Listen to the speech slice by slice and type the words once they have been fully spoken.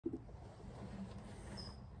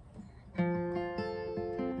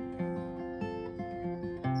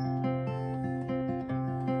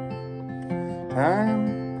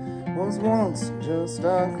Time was once just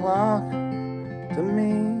a clock to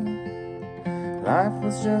me. Life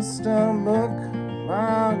was just a book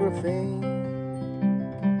biography.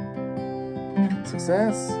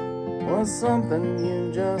 Success was something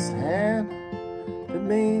you just had to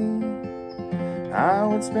be. I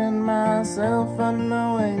would spend myself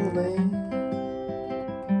unknowingly.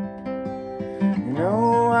 You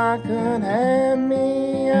know, I could have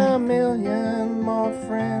me a million more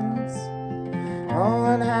friends. Oh,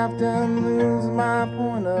 I'd have to lose my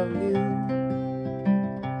point of view.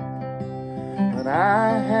 But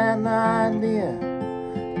I had no idea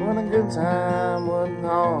what a good time would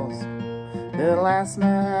cost, till last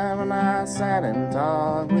night when I sat and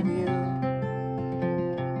talked with you.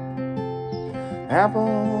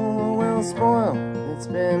 Apple will spoil, it's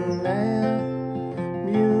been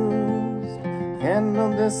abused.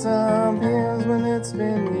 Candle disappears when it's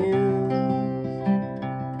been used.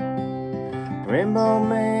 Rainbow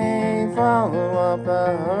may follow up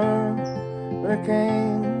a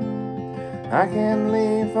hurricane. I can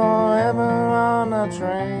leave forever on a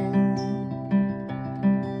train.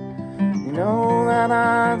 You know that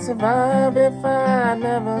I'd survive if I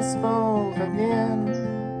never spoke again.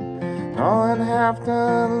 Oh, I'd have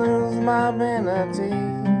to lose my vanity.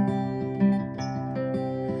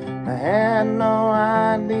 I had no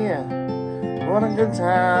idea what a good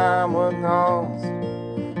time would cost,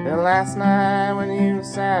 till last night when you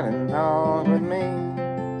sat and talked with me.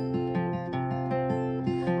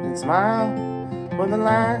 And smile for the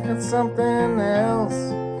lack of something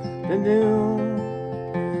else to do.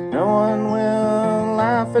 No one will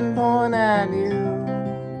laugh and point at you.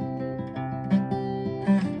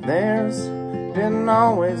 Theirs didn't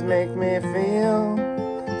always make me feel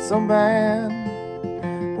so bad.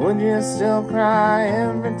 Would you still cry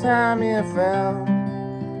every time you felt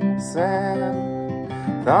sad?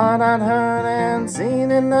 Thought I'd heard and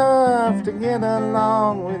seen enough to get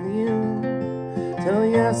along with you, till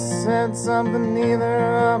you said something neither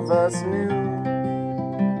of us knew.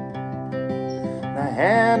 I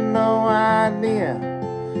had no idea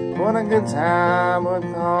what a good time would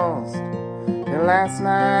cost, till last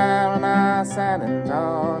night when I sat and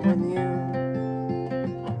talked with you.